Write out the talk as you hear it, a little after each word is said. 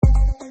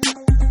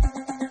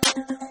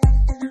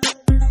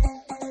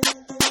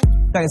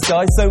Thanks,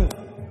 guys. So,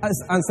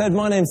 as Anne said,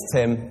 my name's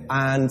Tim,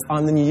 and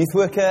I'm the new youth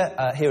worker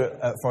here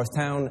at Forest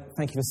Town.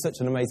 Thank you for such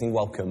an amazing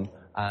welcome,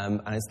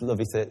 and it's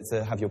lovely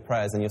to have your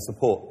prayers and your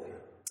support.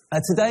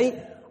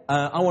 Today,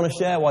 I want to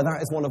share why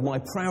that is one of my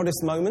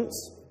proudest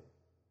moments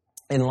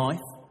in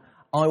life.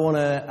 I want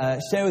to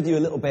share with you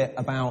a little bit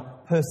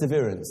about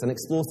perseverance and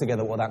explore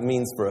together what that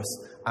means for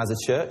us as a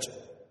church.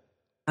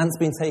 Anne's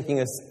been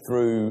taking us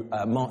through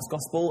Mark's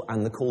Gospel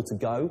and the call to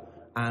go,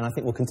 and I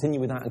think we'll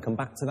continue with that and come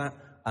back to that.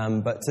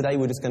 But today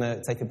we're just going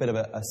to take a bit of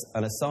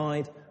an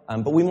aside,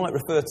 but we might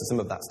refer to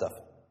some of that stuff.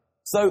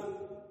 So,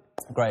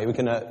 great, we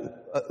can.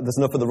 There's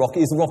enough of the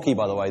Rocky. It's Rocky,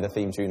 by the way, the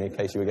theme tune, in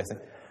case you were guessing.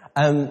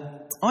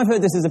 I've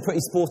heard this is a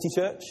pretty sporty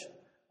church.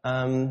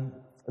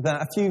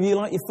 That a few of you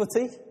like your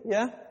footy,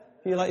 yeah?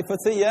 A few like your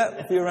footy, yeah?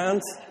 A few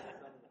around.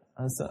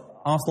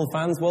 Arsenal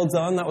fans, well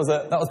done. That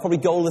was probably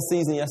goal of the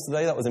season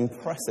yesterday. That was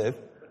impressive.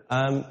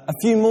 A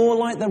few more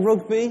like the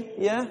rugby,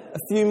 yeah? A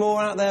few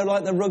more out there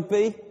like the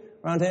rugby.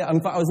 Around here. In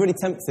fact, I was really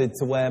tempted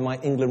to wear my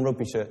England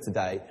rugby shirt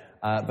today,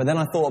 but then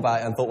I thought about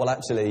it and thought, well,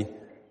 actually,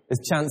 there's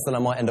a chance that I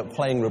might end up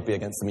playing rugby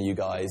against some of you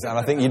guys, and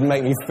I think you'd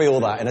make me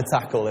feel that in a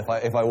tackle if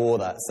I wore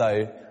that. So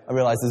I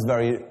realised there's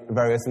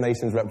various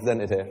nations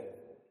represented here.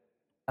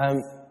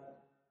 But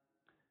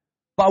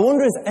I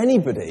wonder,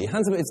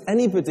 hands up, has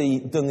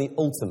anybody done the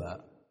ultimate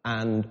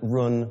and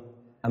run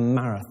a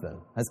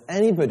marathon? Has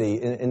anybody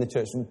in the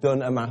church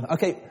done a marathon?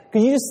 Okay,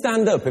 can you just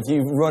stand up if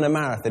you've run a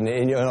marathon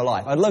in your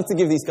life? I'd love to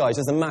give these guys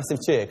just a massive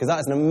cheer, because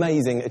that's an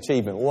amazing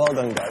achievement. Well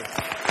done, guys.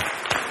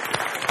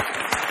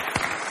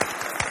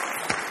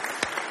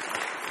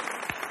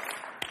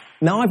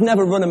 Now, I've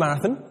never run a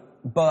marathon,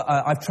 but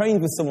I've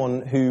trained with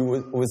someone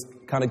who was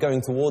kind of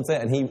going towards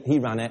it, and he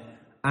ran it.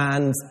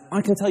 And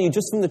I can tell you,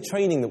 just from the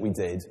training that we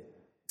did,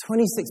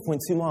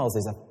 26.2 miles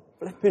is a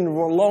flipping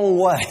long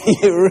way.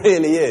 It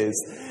really is.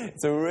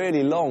 It's a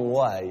really long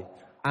way.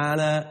 And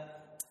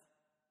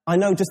I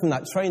know just from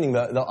that training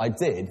that I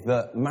did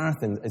that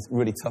marathon is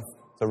really tough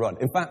to run.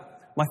 In fact,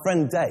 my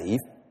friend Dave,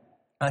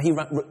 he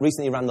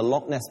recently ran the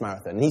Loch Ness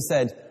Marathon. And he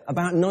said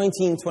about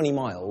 19, 20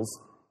 miles,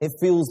 it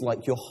feels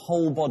like your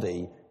whole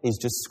body is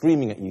just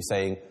screaming at you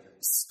saying,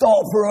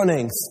 stop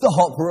running,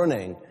 stop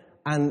running.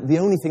 And the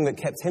only thing that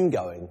kept him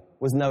going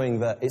was knowing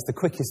that it's the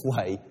quickest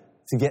way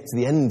to get to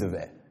the end of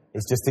it.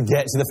 It's just to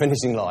get to the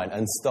finishing line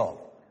and stop.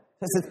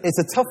 It's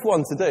a tough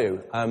one to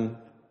do.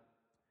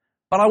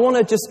 But I want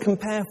to just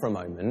compare for a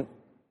moment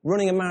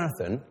running a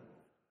marathon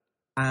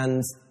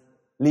and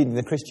leading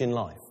the Christian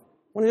life.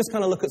 I want to just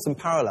kind of look at some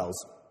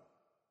parallels.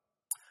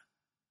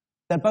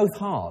 They're both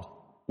hard.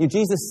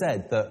 Jesus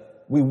said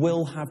that we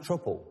will have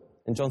trouble.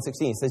 In John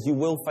 16, he says you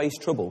will face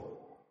trouble.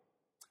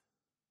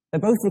 They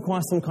both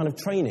require some kind of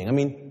training. I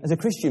mean, as a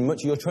Christian,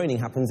 much of your training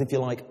happens, if you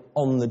like,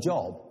 on the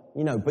job.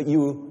 But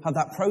you have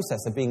that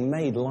process of being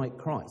made like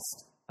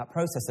Christ, that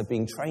process of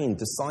being trained,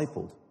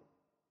 discipled.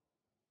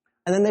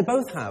 And then they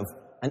both have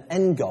an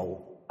end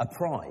goal, a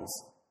prize,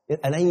 your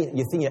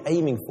thing you're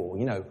aiming for.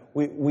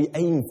 We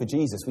aim for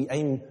Jesus, we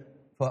aim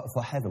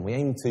for heaven, we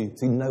aim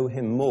to know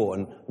him more,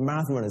 and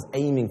marathon runners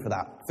aiming for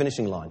that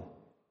finishing line.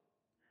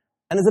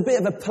 And as a bit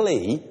of a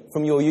plea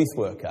from your youth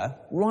worker,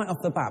 right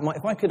off the bat,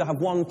 if I could have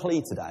one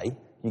plea today,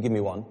 you give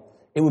me one,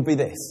 it would be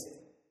this.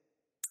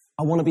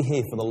 I want to be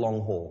here for the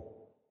long haul.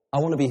 I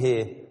want to be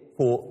here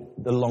for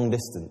the long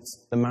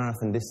distance, the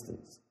marathon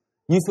distance.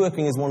 Youth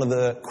working is one of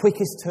the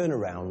quickest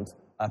turnaround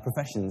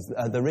professions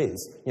there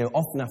is.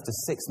 Often after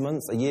 6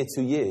 months, a year,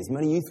 2 years,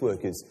 many youth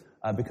workers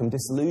become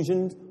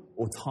disillusioned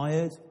or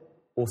tired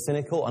or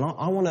cynical. And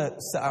I want to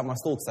set out my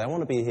stall to say, I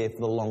want to be here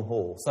for the long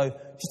haul. So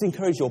just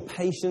encourage your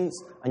patience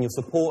and your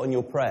support and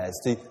your prayers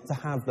to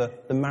have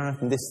the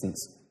marathon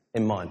distance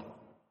in mind.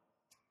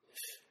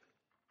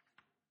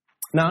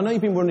 Now, I know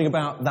you've been wondering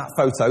about that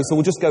photo, so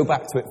we'll just go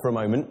back to it for a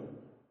moment.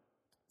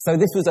 So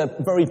this was a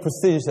very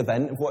prestigious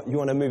event. What you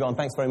want to move on?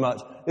 Thanks very much.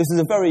 This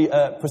is a very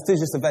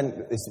prestigious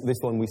event, this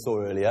one we saw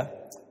earlier.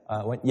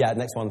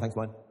 Next one, thanks,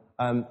 mine.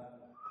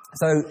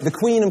 So the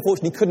Queen,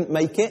 unfortunately, couldn't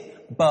make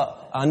it,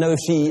 but I know if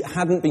she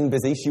hadn't been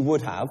busy, she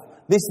would have.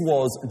 This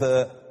was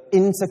the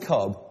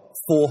Intercub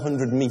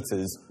 400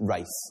 metres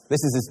race.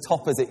 This is as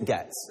top as it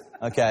gets,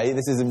 okay?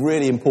 This is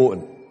really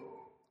important.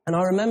 And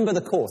I remember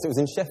the course. It was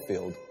in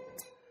Sheffield.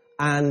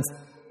 And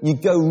you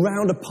go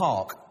round a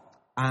park,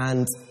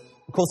 and,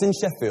 of course, in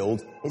Sheffield,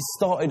 it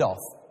started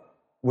off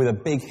with a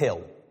big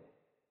hill.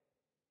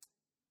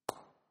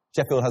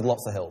 Sheffield has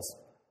lots of hills.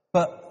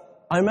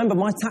 But I remember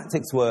my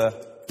tactics were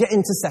get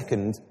into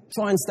second,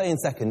 try and stay in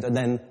second, and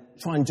then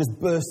try and just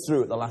burst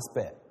through at the last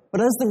bit.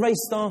 But as the race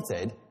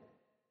started,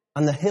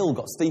 and the hill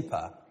got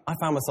steeper, I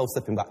found myself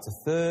slipping back to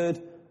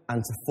third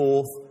and to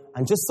fourth,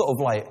 and just sort of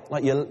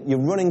like you're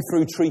running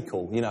through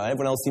treacle.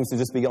 Everyone else seems to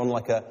just be on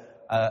like a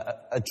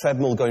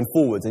treadmill going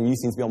forwards, and you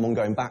seem to be on one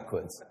going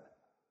backwards.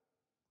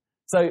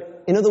 So,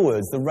 in other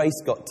words, the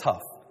race got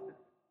tough.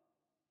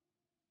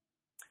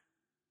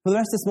 For the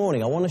rest of this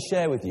morning, I want to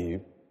share with you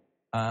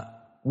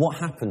what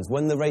happens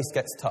when the race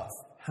gets tough,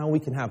 how we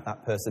can have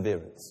that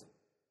perseverance.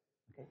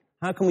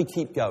 How can we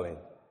keep going?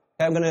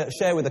 Okay, I'm going to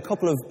share with a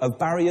couple of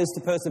barriers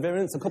to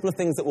perseverance, a couple of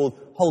things that will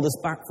hold us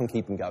back from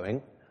keeping going,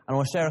 and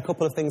I'll share a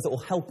couple of things that will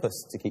help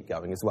us to keep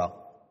going as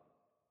well.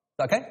 Is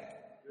that okay?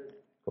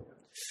 Cool.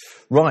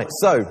 Right,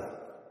 so,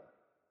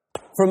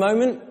 for a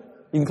moment,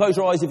 you can close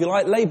your eyes if you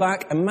like, lay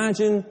back,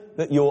 imagine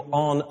that you're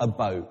on a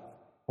boat.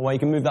 Or you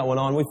can move that one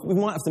on. We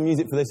might have some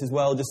music for this as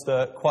well, just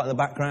quiet in the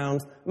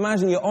background.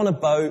 Imagine you're on a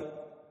boat,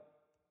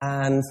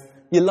 and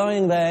you're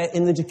lying there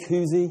in the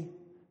jacuzzi,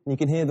 and you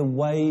can hear the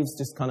waves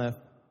just kind of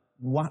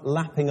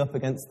lapping up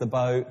against the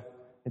boat.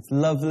 It's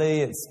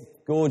lovely, it's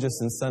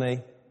gorgeous and sunny.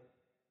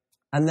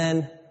 And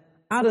then,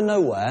 out of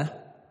nowhere,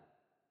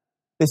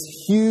 this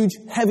huge,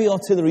 heavy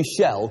artillery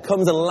shell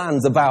comes and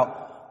lands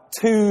about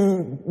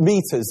 2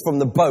 meters from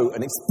the boat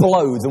and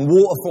explodes, and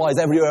water flies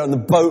everywhere, and the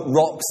boat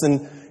rocks,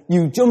 and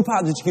you jump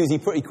out of the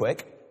jacuzzi pretty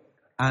quick,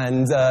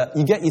 and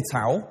you get your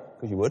towel,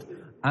 because you would,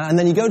 and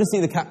then you go to see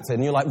the captain,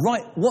 and you're like,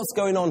 right, what's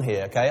going on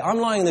here, okay? I'm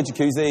lying in the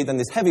jacuzzi, then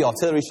this heavy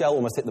artillery shell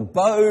almost hit the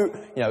boat,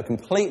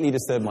 completely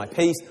disturbed my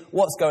peace.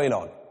 What's going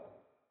on?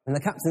 And the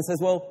captain says,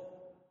 well,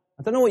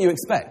 I don't know what you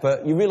expect,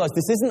 but you realise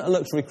this isn't a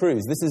luxury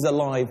cruise. This is a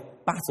live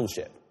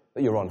battleship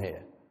that you're on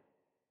here.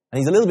 And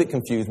he's a little bit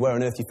confused where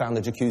on earth you found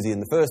the jacuzzi in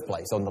the first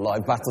place on the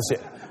live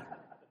battleship.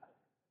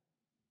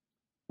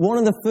 One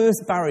of the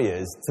first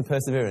barriers to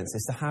perseverance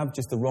is to have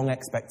just the wrong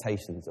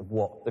expectations of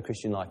what the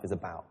Christian life is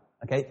about.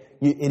 Okay?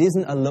 It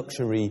isn't a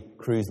luxury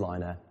cruise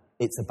liner,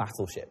 it's a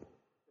battleship.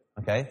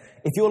 Okay?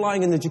 If you're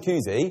lying in the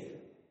jacuzzi,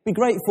 be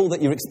grateful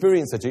that you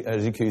experience a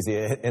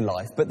jacuzzi in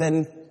life, but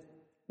then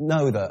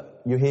know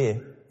that you're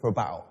here for a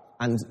battle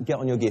and get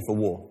on your gear for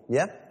war.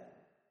 Yeah?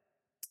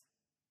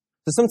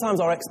 So sometimes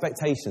our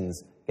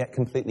expectations get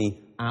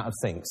completely out of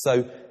sync. So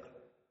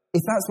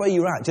if that's where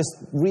you're at, just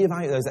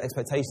reevaluate those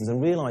expectations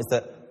and realise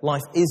that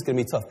life is going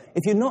to be tough.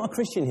 If you're not a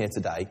Christian here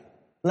today,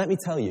 let me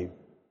tell you,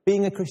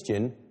 being a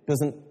Christian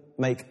doesn't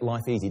make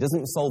life easy,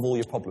 doesn't solve all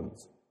your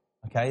problems.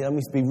 Okay? Let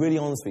me be really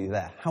honest with you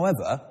there.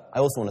 However, I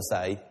also want to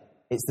say,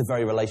 it's the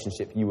very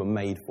relationship you were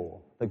made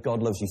for. That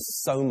God loves you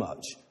so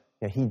much.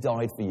 He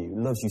died for you,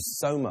 loves you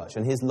so much,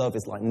 and his love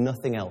is like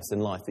nothing else in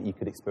life that you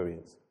could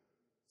experience.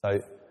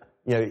 So,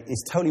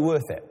 it's totally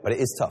worth it, but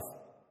it is tough.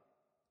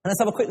 And let's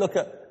have a quick look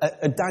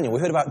at Daniel. We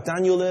heard about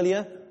Daniel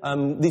earlier.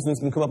 These ones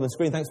can come up on the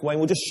screen. Thanks, Wayne.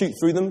 We'll just shoot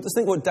through them. Just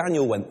think what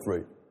Daniel went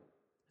through.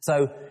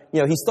 So,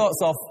 he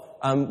starts off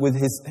with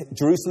his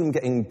Jerusalem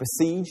getting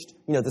besieged.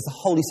 There's the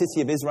holy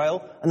city of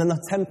Israel, and then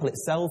the temple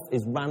itself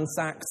is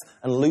ransacked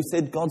and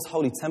looted, God's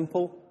holy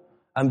temple.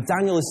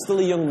 Daniel is still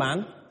a young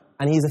man,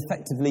 and he's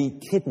effectively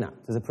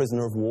kidnapped as a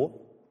prisoner of war.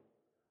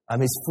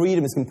 His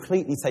freedom is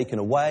completely taken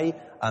away.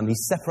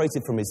 He's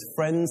separated from his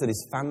friends and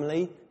his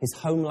family, his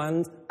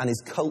homeland, and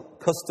his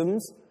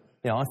customs.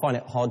 I find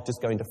it hard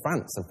just going to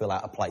France and feel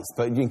out of place,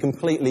 but you're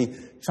completely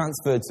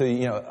transferred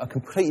to, a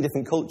completely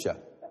different culture.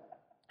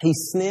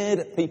 He's sneered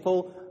at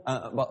people,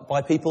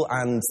 by people,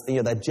 and,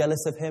 they're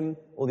jealous of him,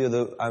 all the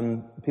other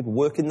people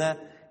working there.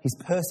 He's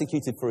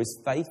persecuted for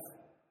his faith,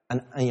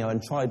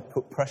 and tried to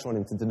put pressure on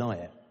him to deny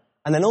it.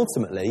 And then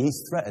ultimately,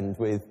 he's threatened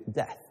with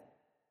death.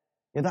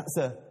 That's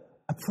a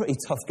pretty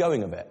tough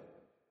going of it.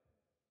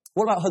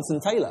 What about Hudson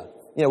Taylor?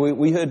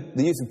 We heard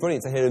the use of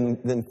brilliant to hear him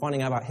then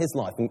finding out about his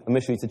life and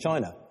missionary to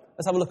China.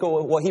 Let's have a look at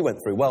what he went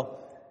through. Well,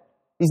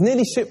 he's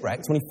nearly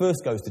shipwrecked when he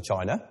first goes to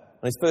China,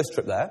 on his first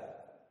trip there.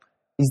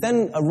 He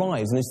then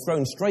arrives and is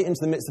thrown straight into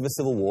the midst of a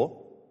civil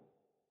war.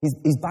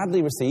 He's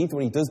badly received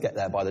when he does get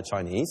there by the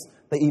Chinese.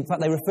 In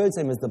fact, they referred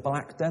to him as the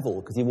Black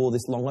Devil because he wore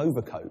this long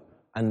overcoat.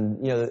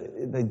 And,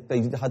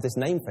 they had this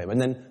name for him.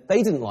 And then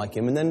they didn't like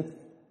him. And then,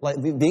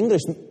 the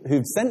English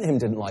who'd sent him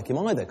didn't like him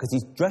either because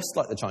he's dressed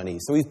like the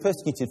Chinese. So he's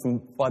persecuted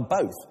by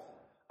both.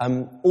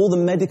 All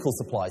the medical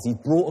supplies he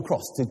brought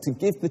across to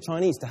give the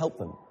Chinese to help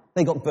them,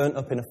 they got burnt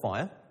up in a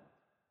fire.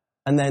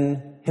 And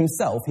then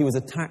himself, he was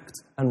attacked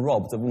and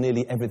robbed of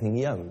nearly everything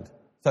he owned.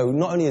 So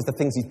not only is the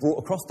things he's brought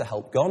across to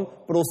help gone,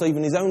 but also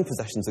even his own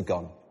possessions are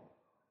gone.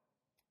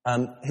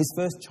 His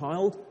first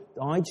child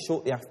died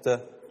shortly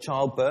after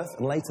childbirth,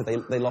 and later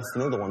they lost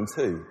another one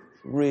too.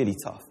 Really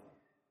tough.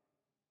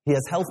 He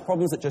has health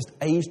problems at just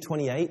age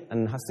 28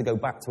 and has to go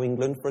back to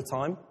England for a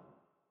time.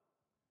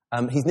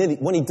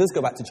 When he does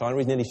go back to China,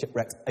 he's nearly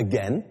shipwrecked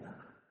again.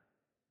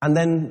 And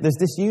then there's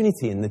this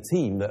unity in the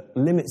team that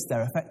limits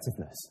their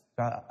effectiveness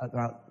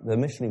about the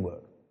missionary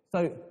work. So,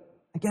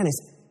 again,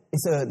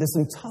 there's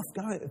some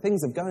tough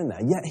things of going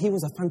there. Yet he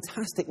was a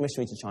fantastic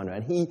missionary to China,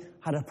 and he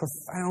had a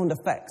profound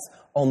effect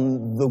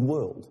on the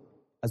world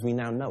as we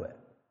now know it.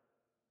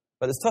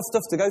 But there's tough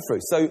stuff to go through.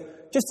 So,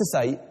 just to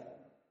say,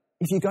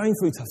 if you're going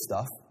through tough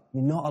stuff,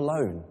 you're not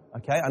alone,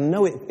 okay? I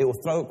know it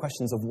will throw up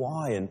questions of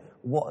why and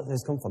what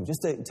has come from.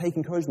 Just to take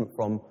encouragement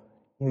from,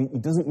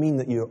 it doesn't mean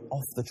that you're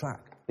off the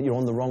track, that you're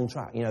on the wrong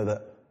track,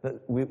 that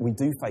we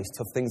do face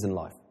tough things in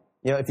life.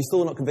 If you're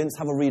still not convinced,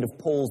 have a read of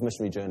Paul's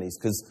missionary journeys,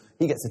 because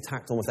he gets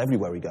attacked almost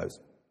everywhere he goes.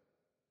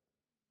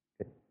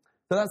 Okay.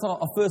 So that's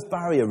our first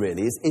barrier,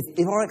 really, is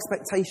if our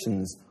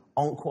expectations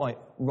aren't quite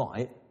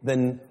right,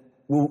 then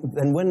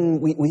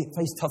when we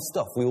face tough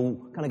stuff, we'll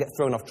kind of get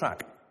thrown off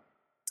track.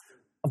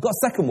 I've I've got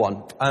a second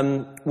one,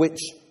 which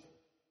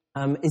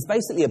is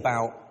basically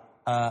about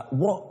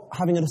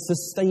having a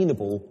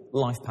sustainable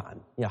life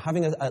pattern. You know,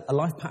 having a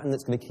life pattern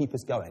that's going to keep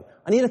us going.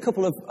 I need a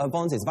couple of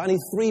volunteers. I need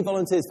 3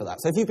 volunteers for that.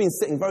 So if you've been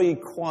sitting very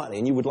quietly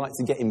and you would like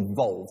to get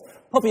involved,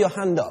 pop your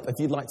hand up if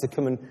you'd like to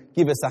come and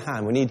give us a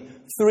hand. We need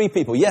 3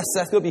 people. Yes,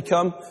 Seth, up you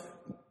come.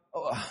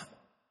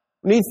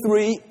 We need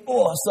 3.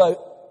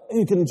 So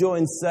who can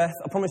join Seth?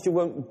 I promise you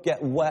won't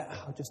get wet.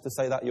 Just to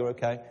say that you're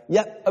okay.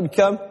 Yep, up you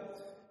come.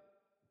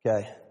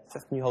 Okay.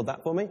 Seth, can you hold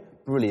that for me?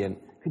 Brilliant.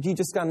 Could you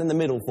just stand in the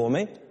middle for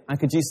me? And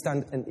could you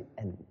stand at the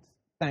end?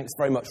 Thanks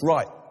very much.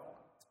 Right.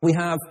 We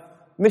have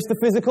Mr.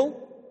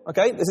 Physical.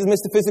 Okay, this is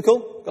Mr.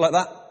 Physical. Go like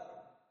that.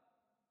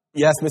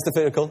 Yes, Mr.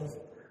 Physical.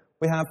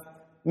 We have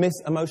Miss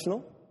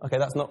Emotional. Okay,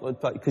 that's not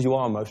because you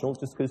are emotional,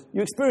 just because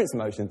you experience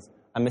emotions.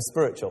 And Miss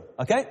Spiritual.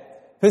 Okay?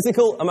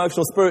 Physical,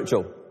 emotional,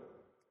 spiritual.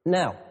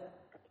 Now,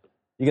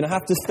 you're going to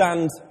have to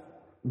stand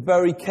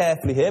very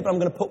carefully here, but I'm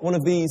going to put one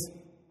of these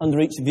under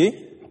each of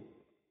you.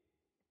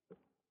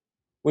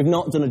 We've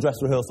not done a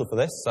dress rehearsal for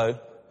this, so...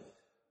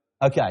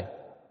 Okay.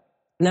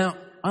 Now,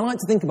 I like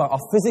to think about our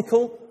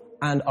physical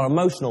and our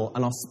emotional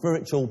and our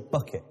spiritual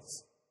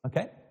buckets.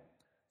 Okay?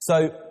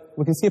 So,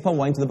 we can skip on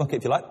way into the bucket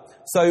if you like.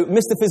 So,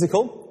 Mr.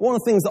 Physical, one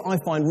of the things that I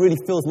find really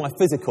fills my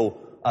physical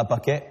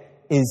bucket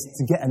is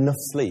to get enough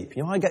sleep.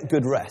 You know, I get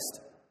good rest.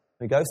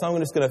 There you go. So I'm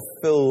just going to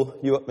fill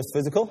you up, Mr.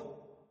 Physical.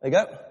 There you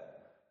go.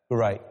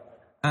 Great.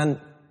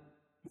 And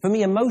for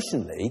me,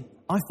 emotionally,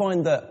 I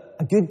find that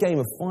a good game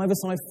of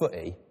 5-a-side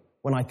footy,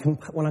 when I'm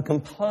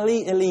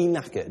completely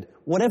knackered,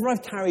 whatever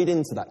I've carried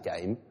into that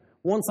game,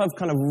 once I've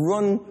kind of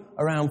run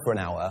around for an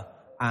hour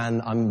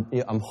and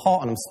I'm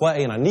hot and I'm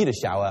sweaty and I need a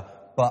shower,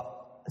 but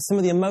some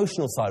of the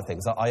emotional side of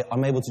things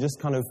I'm able to just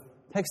kind of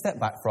take a step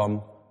back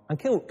from and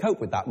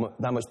cope with that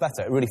much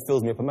better. It really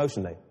fills me up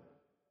emotionally.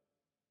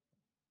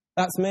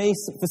 That's me.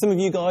 For some of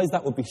you guys,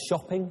 that would be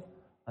shopping.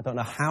 I don't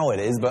know how it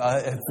is,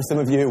 but for some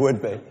of you it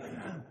would be.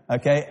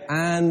 Okay,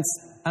 and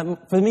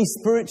for me,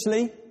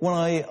 spiritually, when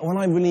I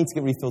really need to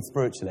get refilled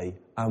spiritually,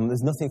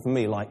 there's nothing for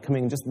me like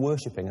coming and just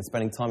worshipping and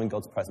spending time in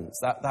God's presence.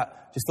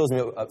 That just fills me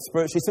up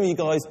spiritually. Some of you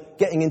guys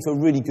getting into a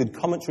really good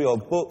commentary or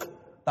book,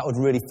 that would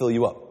really fill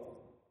you up.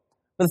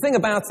 But the thing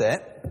about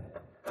it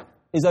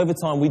is over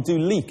time we do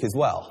leak as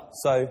well.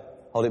 So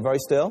hold it very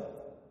still.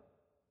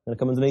 I'm going to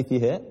come underneath you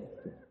here.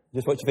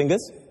 Just watch your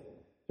fingers.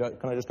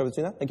 Can I just go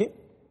between that? Thank you.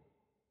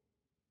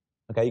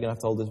 Okay, you're going to have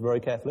to hold this very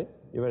carefully.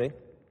 You ready?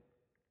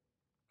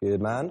 Good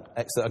man.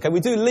 Excellent. Okay, we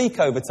do leak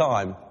over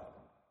time.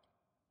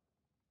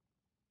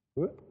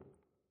 I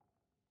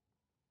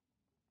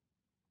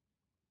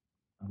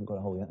haven't got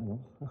a hole yet. Hang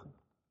on.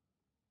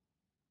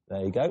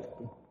 There you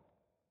go.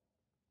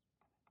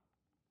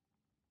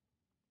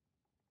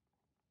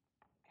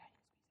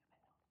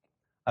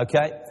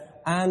 Okay,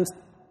 and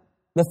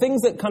the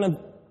things that kind of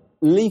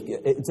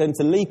tend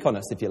to leak on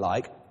us, if you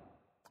like,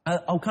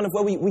 are kind of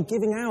where we're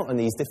giving out in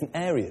these different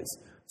areas.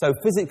 So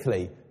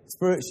physically,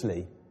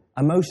 spiritually,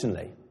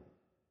 emotionally.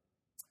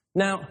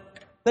 Now,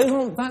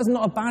 that's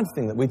not a bad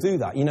thing that we do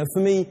that. You know,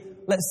 for me,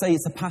 let's say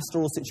it's a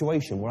pastoral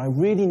situation where I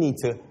really need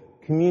to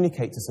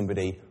communicate to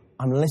somebody,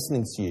 I'm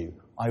listening to you,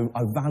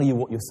 I value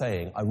what you're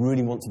saying, I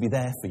really want to be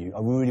there for you, I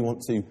really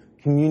want to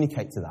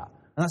communicate to that.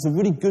 And that's a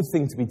really good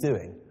thing to be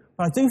doing.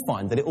 But I do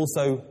find that it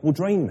also will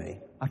drain me.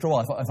 After a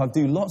while, if I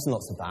do lots and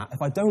lots of that,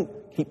 if I don't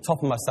keep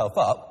topping myself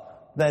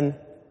up, then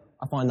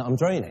I find that I'm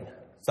draining.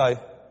 So,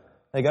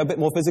 there you go, a bit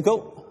more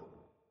physical.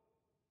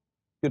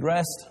 Good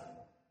rest.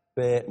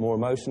 Bit more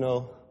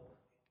emotional.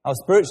 Oh,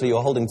 spiritually,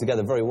 you're holding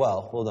together very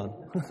well. Well done.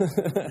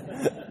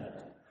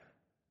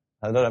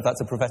 I don't know if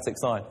that's a prophetic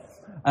sign.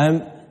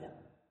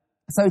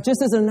 So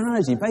just as an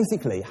analogy,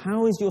 basically,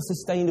 how is your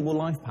sustainable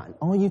life pattern?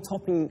 Are you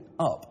topping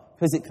up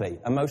physically,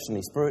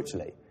 emotionally,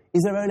 spiritually?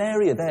 Is there an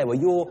area there where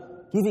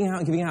you're giving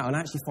out, and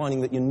actually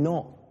finding that you're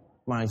not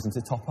managing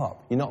to top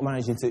up? You're not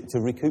managing to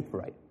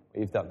recuperate what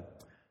you've done?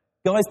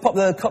 Guys, pop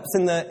the cups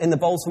in the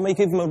bowls for me.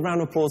 Give them a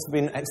round of applause for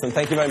being excellent.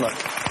 Thank you very much.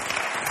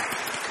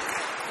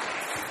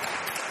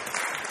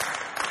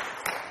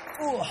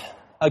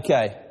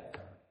 Okay.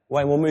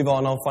 Wayne, we'll move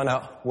on. I'll find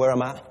out where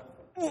I'm at.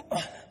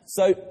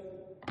 So,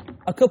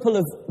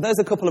 there's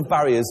a couple of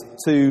barriers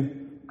to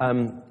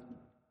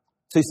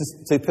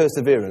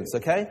perseverance,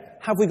 okay?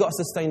 Have we got a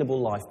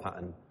sustainable life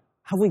pattern?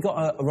 Have we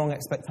got a wrong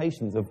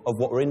expectations of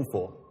what we're in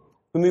for?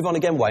 We move on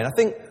again, Wayne. I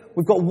think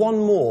we've got one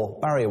more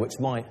barrier which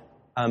might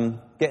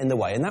get in the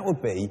way, and that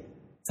would be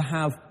to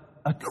have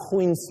a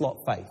coin slot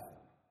faith.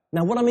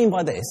 Now, what I mean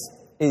by this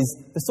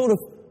is the sort of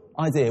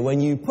idea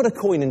when you put a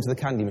coin into the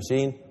candy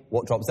machine,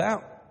 what drops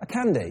out? A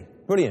candy.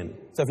 Brilliant.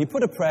 So if you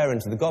put a prayer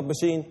into the God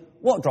machine,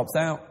 what drops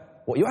out?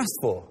 What you asked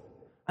for.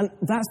 And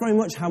that's very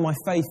much how my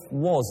faith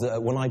was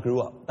when I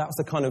grew up. That was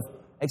the kind of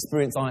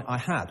experience I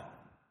had.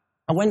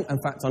 I went, in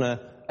fact, on a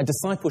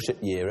discipleship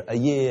year, a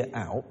year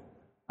out,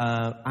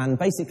 and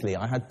basically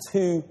I had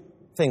 2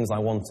 things I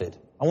wanted.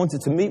 I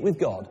wanted to meet with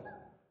God,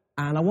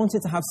 and I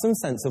wanted to have some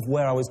sense of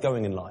where I was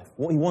going in life,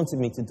 what He wanted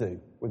me to do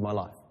with my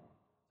life.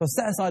 So I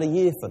set aside a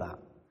year for that,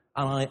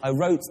 and I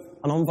wrote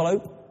an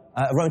envelope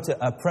I wrote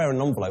a prayer in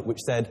an envelope which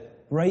said,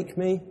 break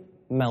me,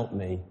 melt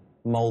me,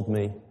 mould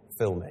me,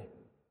 fill me.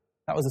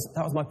 That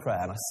was my prayer,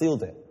 and I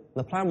sealed it. And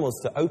the plan was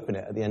to open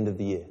it at the end of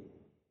the year.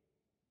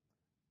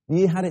 The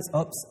year had its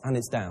ups and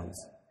its downs.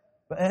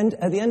 But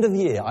at the end of the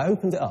year, I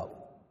opened it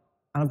up,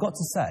 and I've got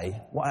to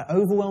say, what I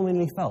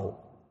overwhelmingly felt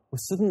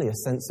was suddenly a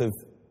sense of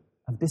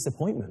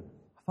disappointment.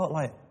 I felt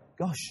like,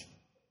 gosh,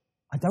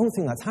 I don't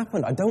think that's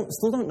happened. I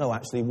still don't know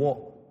actually what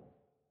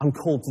I'm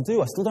called to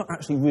do. I still don't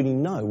actually really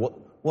know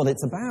what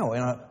it's about.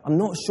 And I'm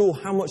not sure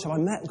how much have I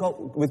met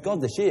with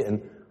God this year.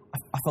 And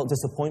I felt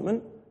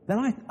disappointment. Then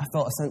I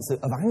felt a sense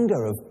of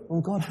anger of,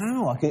 oh God,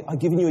 how? I've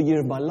given you a year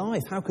of my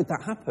life. How could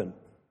that happen?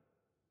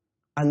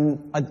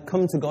 And I'd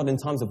come to God in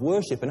times of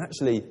worship and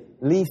actually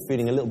leave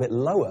feeling a little bit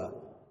lower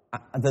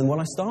than when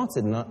I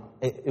started. And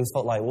it was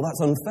felt like, well, that's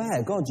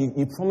unfair. God,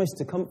 you promised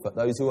to comfort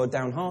those who are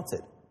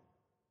downhearted.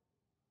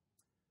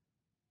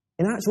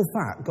 In actual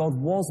fact, God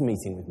was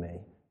meeting with me,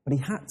 but he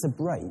had to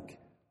break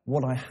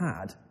what I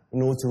had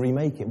in order to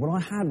remake it. What I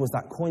had was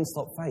that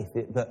coin-stop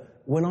faith, that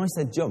when I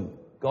said jump,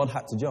 God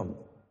had to jump.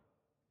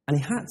 And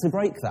he had to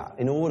break that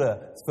in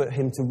order for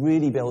him to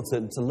really be able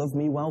to love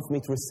me well, for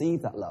me to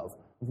receive that love,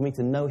 for me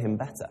to know him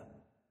better.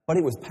 But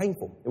it was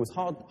painful. It was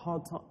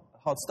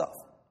hard stuff.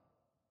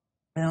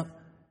 Now,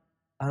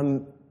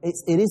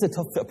 it is a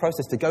tough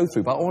process to go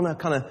through, but I want to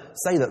kind of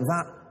say that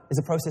is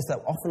a process that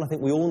often I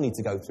think we all need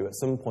to go through at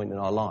some point in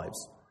our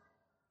lives.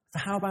 So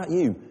how about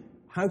you?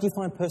 How do you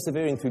find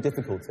persevering through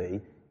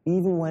difficulty,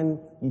 even when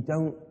you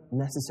don't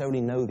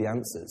necessarily know the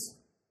answers?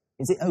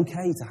 Is it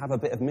okay to have a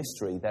bit of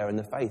mystery there in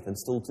the faith and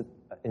still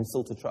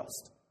to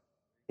trust?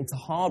 It's a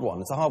hard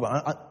one. It's a hard one.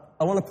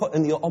 I want to put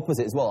in the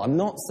opposite as well. I'm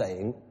not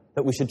saying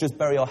that we should just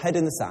bury our head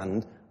in the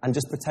sand and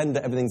just pretend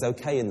that everything's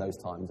okay in those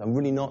times. I'm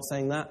really not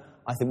saying that.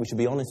 I think we should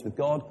be honest with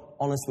God,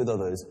 honest with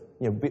others.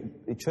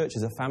 Church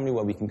is a family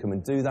where we can come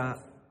and do that.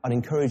 I'd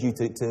encourage you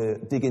to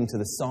dig into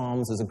the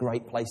Psalms as a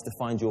great place to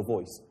find your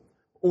voice.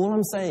 All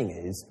I'm saying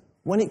is,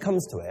 when it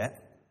comes to it,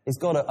 is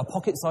God a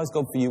pocket-sized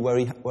God for you where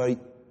you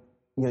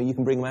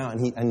can bring him out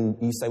and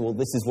you say, well,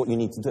 this is what you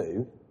need to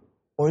do?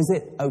 Or is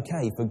it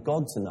okay for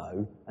God to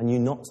know and you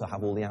not to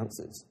have all the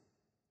answers?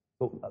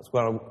 Well, that's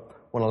where I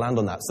want to land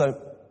on that. So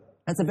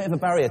that's a bit of a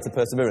barrier to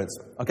perseverance.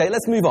 Okay,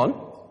 let's move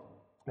on.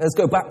 Let's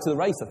go back to the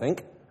race, I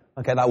think.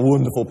 Okay, that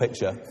wonderful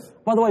picture.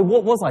 By the way,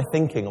 what was I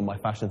thinking on my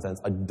fashion sense?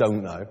 I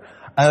don't know.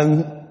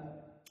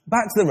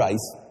 Back to the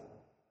race.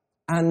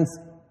 And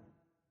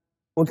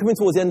we're coming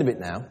towards the end of it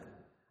now.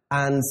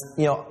 And,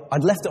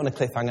 I'd left it on a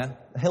cliffhanger.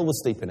 The hill was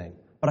steepening.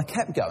 But I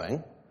kept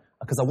going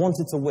because I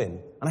wanted to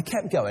win. And I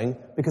kept going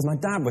because my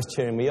dad was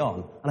cheering me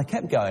on. And I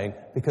kept going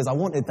because I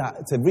wanted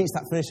to reach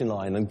that finishing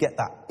line and get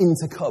that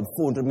Intercub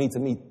 400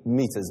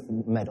 meters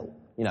medal.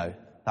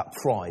 That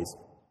prize.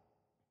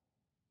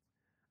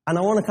 And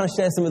I want to kind of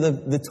share some of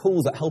the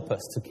tools that help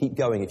us to keep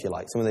going, if you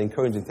like, some of the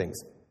encouraging things.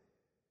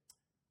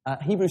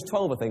 Hebrews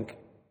 12, I think,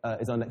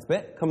 is our next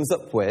bit. Comes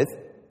up with,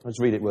 I'll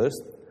just read it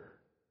first.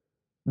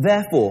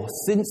 Therefore,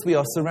 since we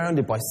are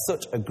surrounded by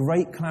such a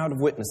great cloud of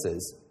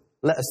witnesses,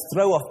 let us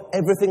throw off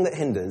everything that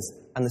hinders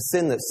and the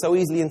sin that so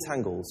easily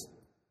entangles,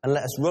 and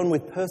let us run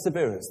with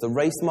perseverance the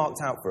race marked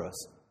out for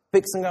us,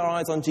 fixing our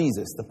eyes on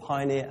Jesus, the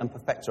pioneer and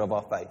perfecter of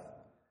our faith.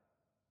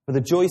 For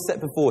the joy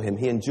set before him,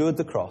 he endured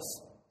the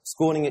cross,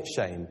 scorning its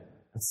shame,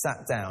 and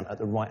sat down at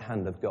the right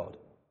hand of God,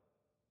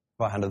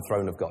 right hand of the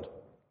throne of God.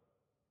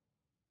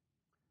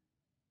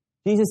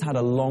 Jesus had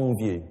a long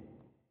view.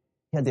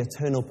 He had the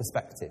eternal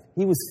perspective.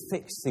 He was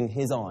fixing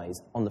his eyes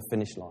on the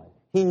finish line.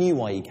 He knew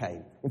why he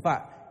came. In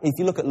fact, if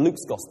you look at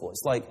Luke's gospel,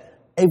 it's like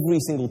every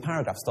single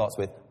paragraph starts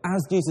with,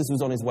 as Jesus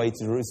was on his way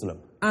to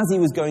Jerusalem, as he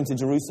was going to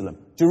Jerusalem,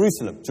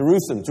 Jerusalem,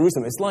 Jerusalem,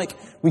 Jerusalem. It's like,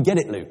 we get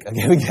it, Luke.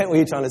 Okay, we get what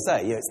you're trying to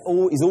say.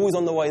 He's always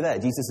on the way there.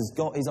 Jesus has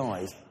got his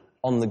eyes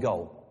on the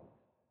goal.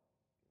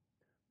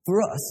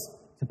 For us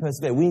to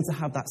persevere, we need to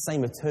have that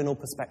same eternal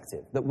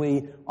perspective, that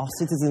we are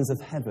citizens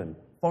of heaven,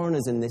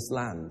 foreigners in this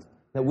land,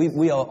 that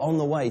we are on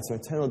the way to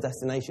eternal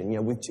destination,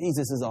 with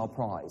Jesus as our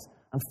prize.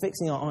 And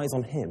fixing our eyes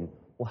on him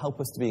will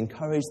help us to be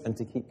encouraged and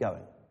to keep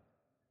going.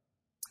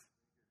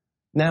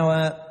 Now,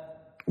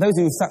 those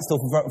who've sat still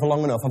for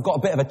long enough, I've got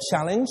a bit of a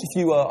challenge. If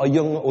you are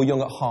young or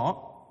young at heart,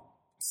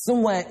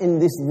 somewhere in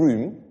this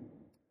room,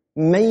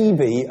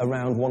 maybe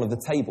around one of the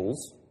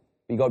tables,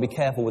 but you've got to be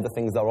careful with the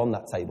things that are on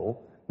that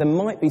table, there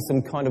might be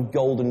some kind of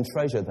golden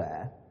treasure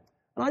there.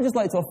 And I'd just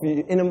like to offer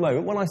you, in a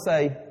moment, when I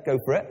say go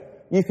for it,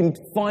 you can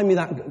find me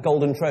that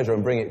golden treasure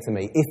and bring it to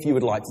me if you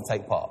would like to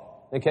take part.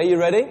 Okay, you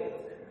ready?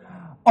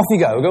 Off you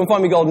go. Go and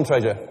find me golden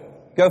treasure.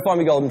 Go find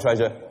me golden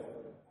treasure.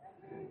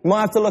 You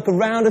might have to look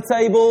around a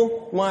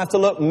table. You might have to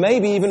look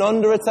maybe even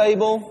under a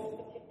table.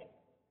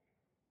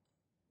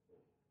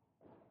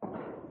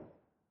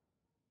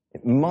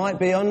 It might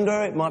be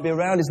under, it might be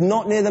around. It's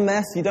not near the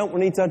mess. You don't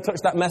need to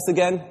touch that mess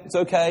again. It's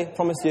okay,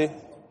 promise you.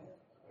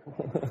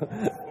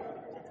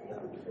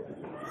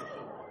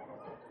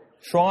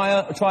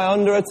 Try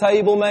under a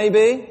table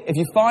maybe. If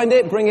you find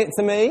it, bring it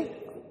to me.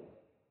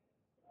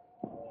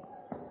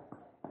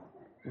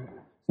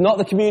 Not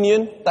the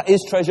communion, that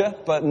is treasure,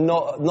 but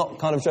not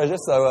kind of treasure.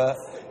 So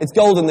it's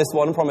golden, this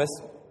one, I promise.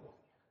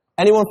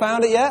 Anyone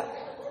found it yet?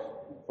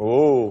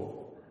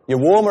 Oh, you're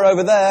warmer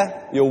over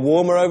there. You're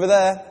warmer over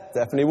there.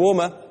 Definitely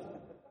warmer.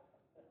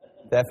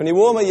 Definitely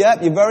warmer.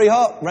 Yep, you're very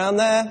hot round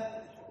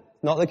there.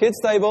 Not the kids'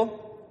 table.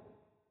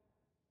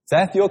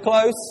 Seth, you're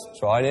close.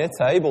 Try near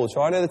table.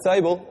 Try near the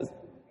table.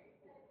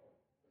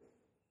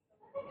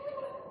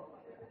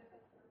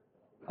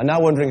 I'm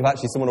now wondering if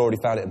actually someone already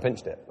found it and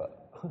pinched it. But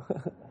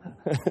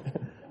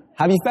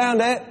have you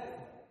found it?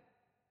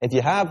 If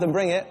you have, then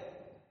bring it.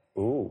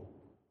 Ooh.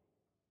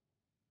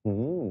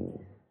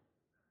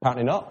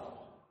 Apparently not.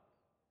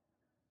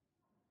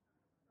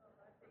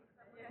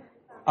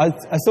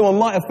 Someone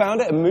might have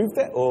found it and moved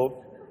it,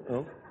 or...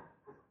 Oh.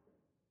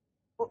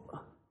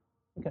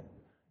 Okay.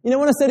 You know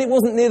when I said it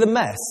wasn't near the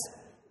mess?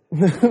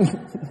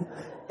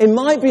 It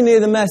might be near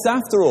the mess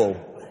after all.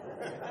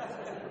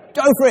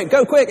 Go for it,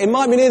 go quick, it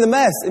might be near the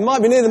mess. It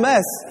might be near the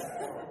mess.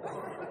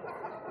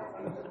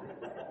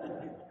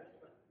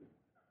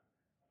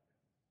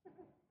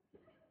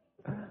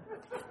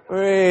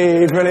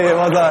 Brilliant,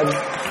 well done.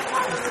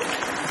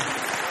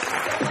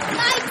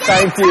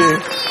 Thank you.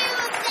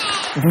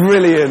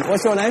 Brilliant.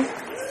 What's your name?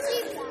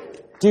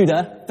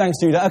 Judah. Thanks,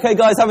 Judah. Okay,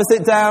 guys, have a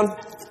sit down.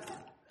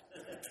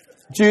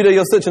 Judah,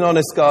 you're such an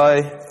honest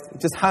guy.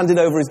 Just handed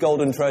over his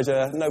golden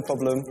treasure. No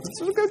problem.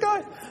 He's a good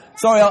guy.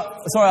 Sorry,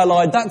 I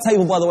lied. That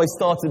table, by the way,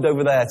 started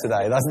over there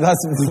today.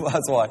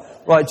 That's why.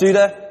 Right,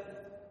 Judah,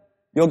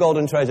 your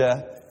golden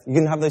treasure. You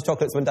can have those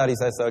chocolates when Daddy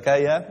says so,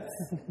 okay, yeah?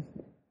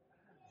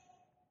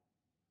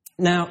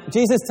 Now,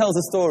 Jesus tells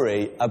a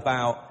story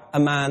about a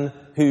man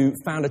who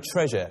found a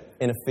treasure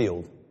in a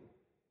field.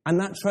 And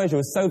that treasure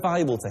was so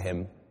valuable to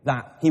him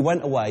that he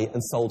went away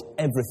and sold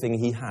everything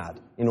he had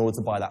in order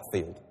to buy that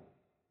field.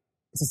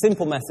 It's a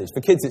simple message.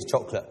 For kids, it's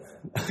chocolate.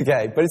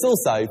 Okay? But it's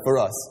also, for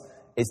us,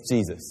 it's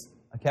Jesus.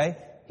 Okay?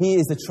 He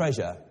is the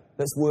treasure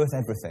that's worth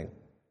everything.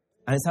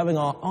 And it's having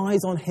our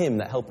eyes on him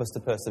that help us to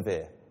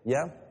persevere.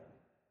 Yeah?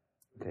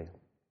 Okay.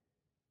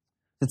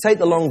 To take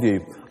the long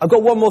view, I've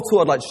got one more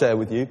tool I'd like to share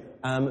with you.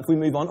 If we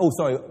move on. Oh,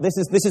 sorry. This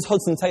is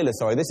Hudson Taylor,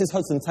 sorry. This is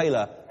Hudson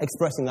Taylor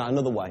expressing that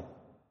another way.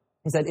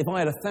 He said, if I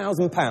had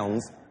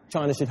 £1,000,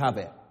 China should have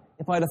it.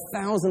 If I had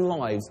 1,000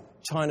 lives,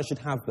 China should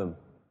have them.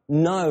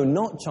 No,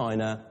 not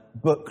China,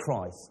 but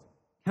Christ.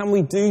 Can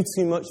we do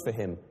too much for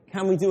him?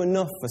 Can we do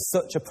enough for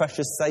such a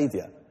precious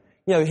Saviour?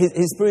 You know, his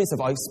experience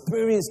of, I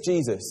experienced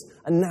Jesus,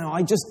 and now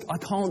I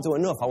can't do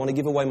enough. I want to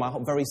give away my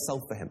very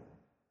self for him.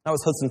 That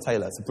was Hudson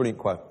Taylor. It's a brilliant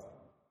quote.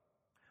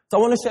 So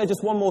I want to share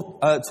just one more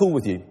tool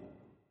with you.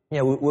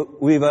 Yeah,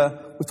 we've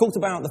talked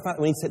about the fact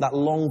that we need to take that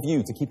long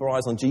view to keep our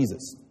eyes on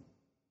Jesus.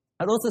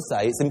 I'd also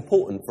say it's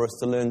important for us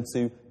to learn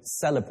to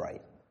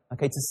celebrate.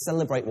 Okay, to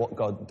celebrate what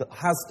God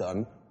has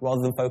done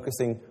rather than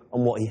focusing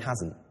on what he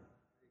hasn't.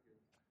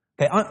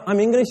 Okay, I'm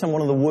English, I'm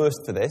one of the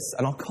worst for this,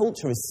 and our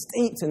culture is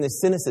steeped in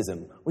this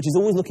cynicism, which is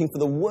always looking for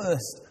the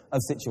worst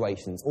of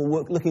situations,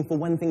 or looking for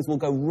when things will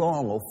go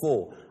wrong or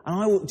fall. And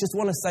I just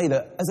want to say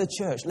that, as a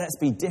church, let's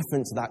be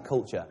different to that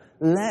culture.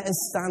 Let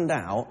us stand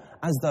out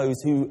as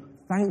those who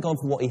thank God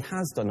for what he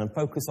has done and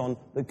focus on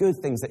the good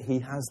things that he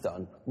has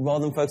done,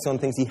 rather than focusing on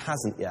things he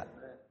hasn't yet.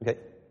 Okay?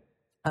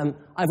 I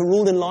have a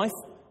rule in life,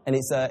 and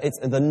it's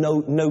the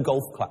no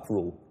golf clap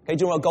rule. Okay,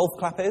 do you know what a golf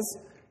clap is?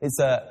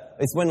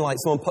 It's when like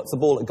someone puts a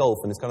ball at golf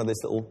and it's kind of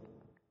this little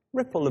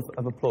ripple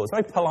of applause.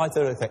 Very polite,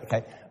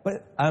 okay.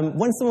 But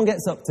when someone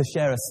gets up to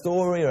share a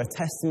story or a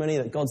testimony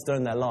that God's done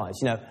in their lives,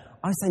 you know,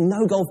 I say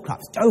no golf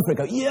claps. Go for it.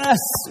 Go, yes,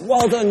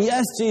 well done.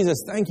 Yes,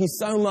 Jesus, thank you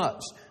so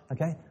much.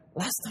 Okay.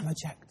 Last time I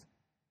checked,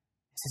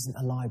 this isn't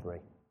a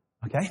library.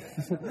 Okay.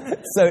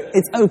 So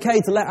it's okay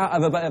to let out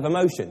of a bit of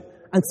emotion.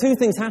 And two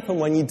things happen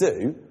when you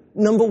do.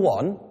 Number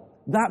one,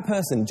 that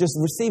person just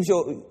receives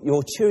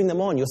you're cheering them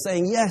on. You're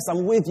saying, yes,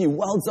 I'm with you.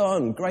 Well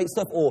done. Great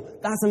stuff. Or,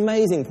 that's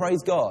amazing.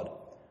 Praise God.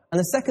 And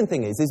the second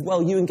thing is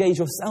well, you engage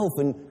yourself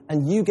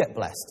and you get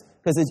blessed.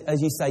 Because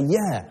as you say,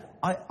 yeah,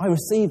 I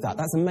received that.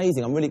 That's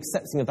amazing. I'm really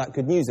accepting of that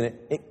good news. And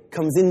it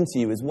comes into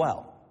you as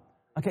well.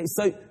 Okay,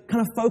 so kind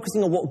of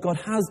focusing on what God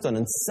has done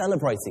and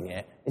celebrating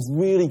it is a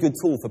really good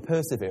tool for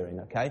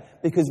persevering, okay?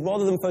 Because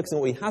rather than focusing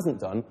on what he hasn't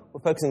done,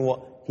 we're focusing on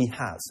what he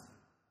has.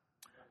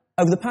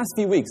 Over the past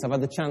few weeks, I've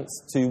had the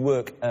chance to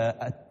work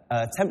a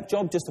temp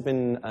job just up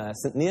in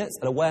St. Neots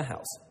at a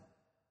warehouse.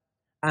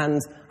 And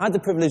I had the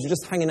privilege of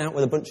just hanging out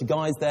with a bunch of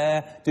guys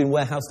there, doing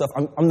warehouse stuff.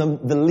 I'm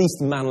the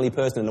least manly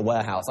person in the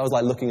warehouse. I was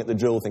like looking at the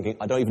drill thinking,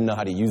 I don't even know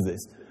how to use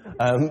this.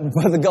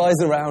 But the guys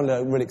around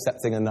are really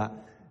accepting and that.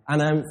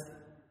 And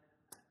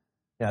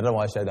yeah, I don't know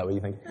why I shared that with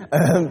you, think.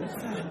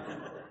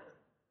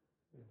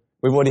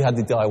 We've already had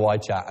the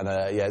DIY chat, and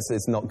yeah,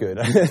 it's not good.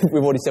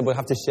 We've already said we'll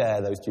have to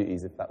share those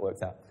duties if that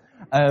works out.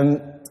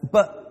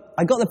 But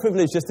I got the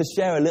privilege just to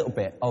share a little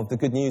bit of the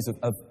good news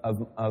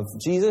of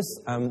Jesus,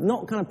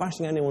 not kind of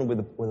bashing anyone with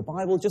the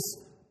Bible, just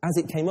as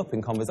it came up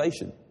in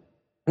conversation.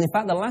 And in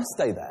fact, the last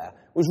day there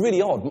was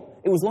really odd.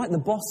 It was like the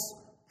boss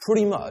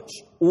pretty much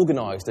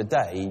organised a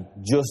day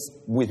just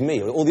with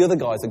me. All the other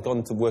guys had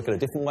gone to work at a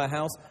different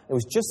warehouse. It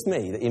was just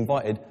me that he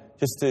invited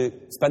just to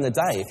spend the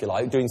day, if you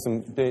like, doing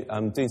some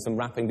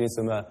wrapping, doing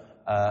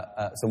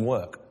some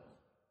work.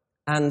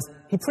 And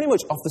he pretty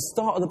much, off the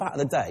start of the back of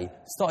the day,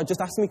 started just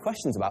asking me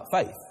questions about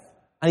faith.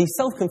 And he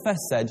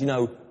self-confessed, said,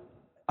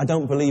 I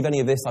don't believe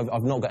any of this,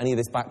 I've not got any of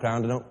this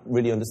background, I don't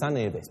really understand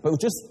any of this. But it was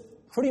just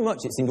pretty much,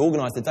 it seemed,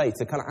 organised a day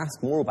to kind of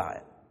ask more about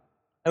it.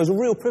 It was a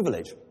real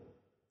privilege.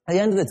 At the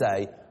end of the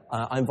day,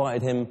 I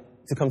invited him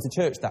to come to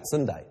church that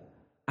Sunday.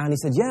 And he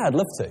said, yeah, I'd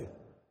love to.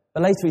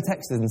 But later he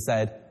texted and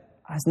said,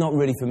 it's not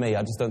really for me,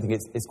 I just don't think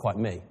it's quite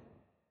me.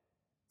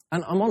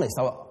 And I'm honest,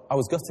 I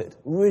was gutted,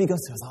 really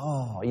gutted. I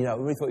was like, I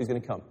really thought he was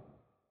going to come.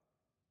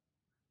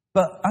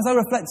 But as I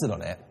reflected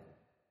on it,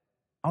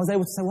 I was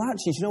able to say, well,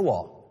 actually, do you know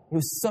what? It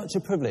was such a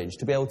privilege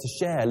to be able to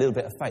share a little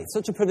bit of faith,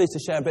 such a privilege to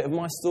share a bit of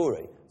my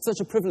story, such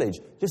a privilege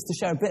just to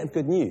share a bit of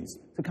good news,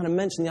 to kind of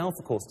mention the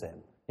Alpha Course to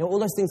him. All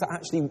those things that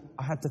actually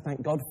I had to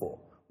thank God for.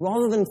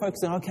 Rather than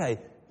focusing, okay,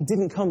 he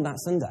didn't come that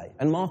Sunday.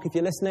 And Mark, if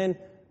you're listening,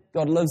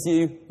 God loves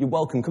you, you're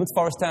welcome. Come to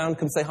Forest Town,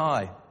 come say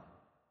hi.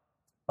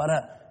 But,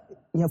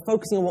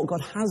 focusing on what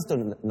God has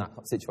done in that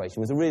situation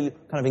was a real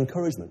kind of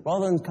encouragement,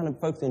 rather than kind of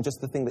focusing on just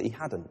the thing that he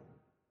hadn't.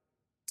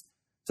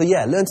 So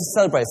learn to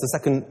celebrate is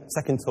the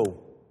second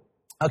tool.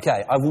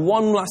 Okay, I have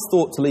one last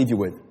thought to leave you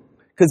with.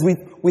 Because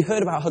we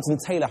heard about Hudson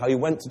Taylor, how he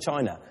went to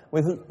China.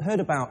 We've heard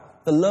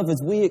about the love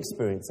as we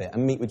experience it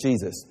and meet with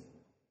Jesus.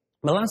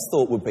 My last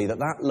thought would be that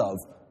love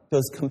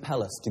does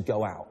compel us to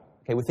go out.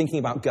 Okay, we're thinking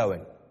about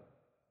going.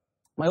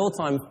 My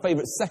all-time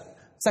favourite,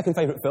 second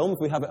favourite film, if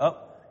we have it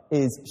up,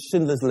 is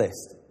Schindler's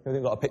List.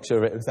 We've got a picture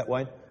of it. Is that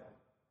Wayne?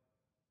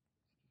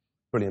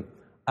 Brilliant.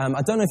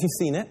 I don't know if you've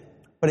seen it,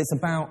 but it's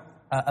about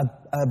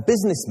a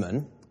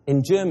businessman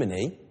in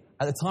Germany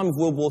at the time of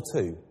World War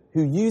II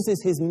who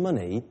uses his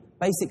money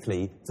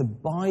basically to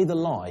buy the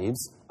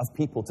lives of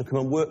people to come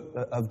and work,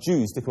 of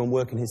Jews to come and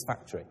work in his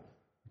factory.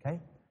 Okay?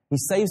 He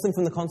saves them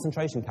from the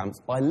concentration camps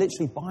by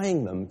literally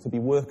buying them to be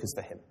workers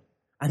for him.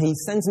 And he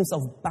sends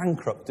himself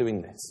bankrupt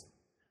doing this.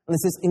 And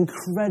there's this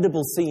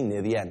incredible scene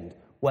near the end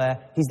where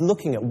he's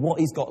looking at what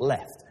he's got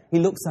left. He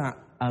looks at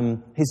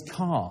his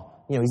car.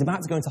 He's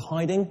about to go into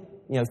hiding,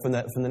 from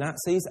the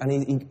Nazis, and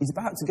he's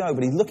about to go,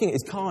 but he's looking at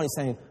his car and he's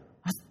saying,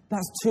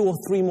 that's 2 or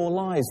 3 more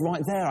lives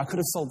right there. I could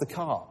have sold the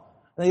car.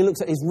 And then he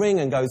looks at his ring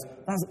and goes,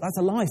 that's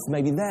a life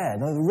maybe there.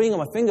 There's a ring on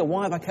my finger.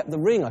 Why have I kept the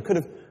ring? I could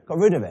have got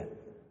rid of it.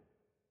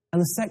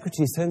 And the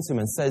secretary turns to him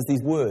and says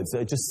these words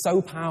that are just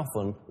so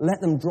powerful, and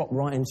let them drop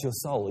right into your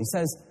soul. He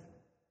says,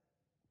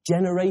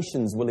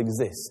 generations will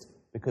exist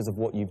because of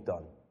what you've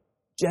done.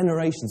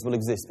 Generations will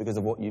exist because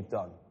of what you've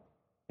done.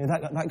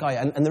 That guy,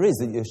 and there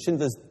is,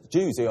 Schindler's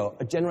Jews, who are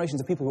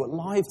generations of people who are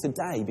alive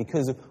today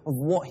because of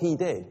what he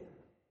did.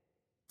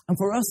 And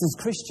for us as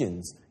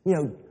Christians,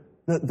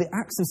 the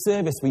acts of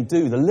service we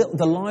do,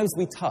 the lives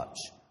we touch,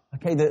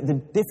 okay,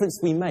 the difference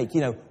we make,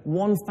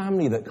 one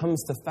family that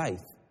comes to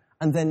faith,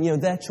 and then,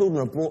 their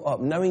children are brought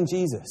up knowing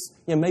Jesus.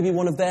 Maybe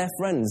one of their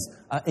friends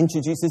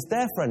introduces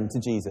their friend to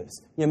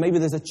Jesus. Maybe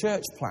there's a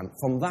church plant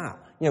from that.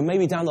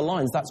 Maybe down the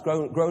lines that's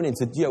grown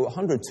into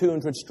 100,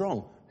 200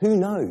 strong. Who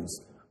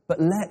knows? But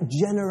let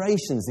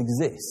generations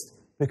exist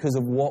because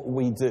of what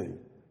we do.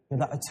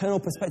 That eternal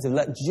perspective,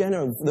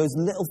 those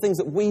little things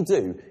that we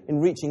do in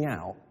reaching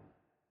out,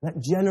 let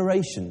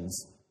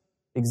generations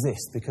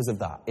exist because of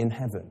that in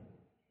heaven,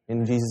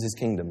 in Jesus'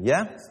 kingdom.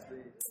 Yeah?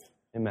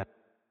 Amen.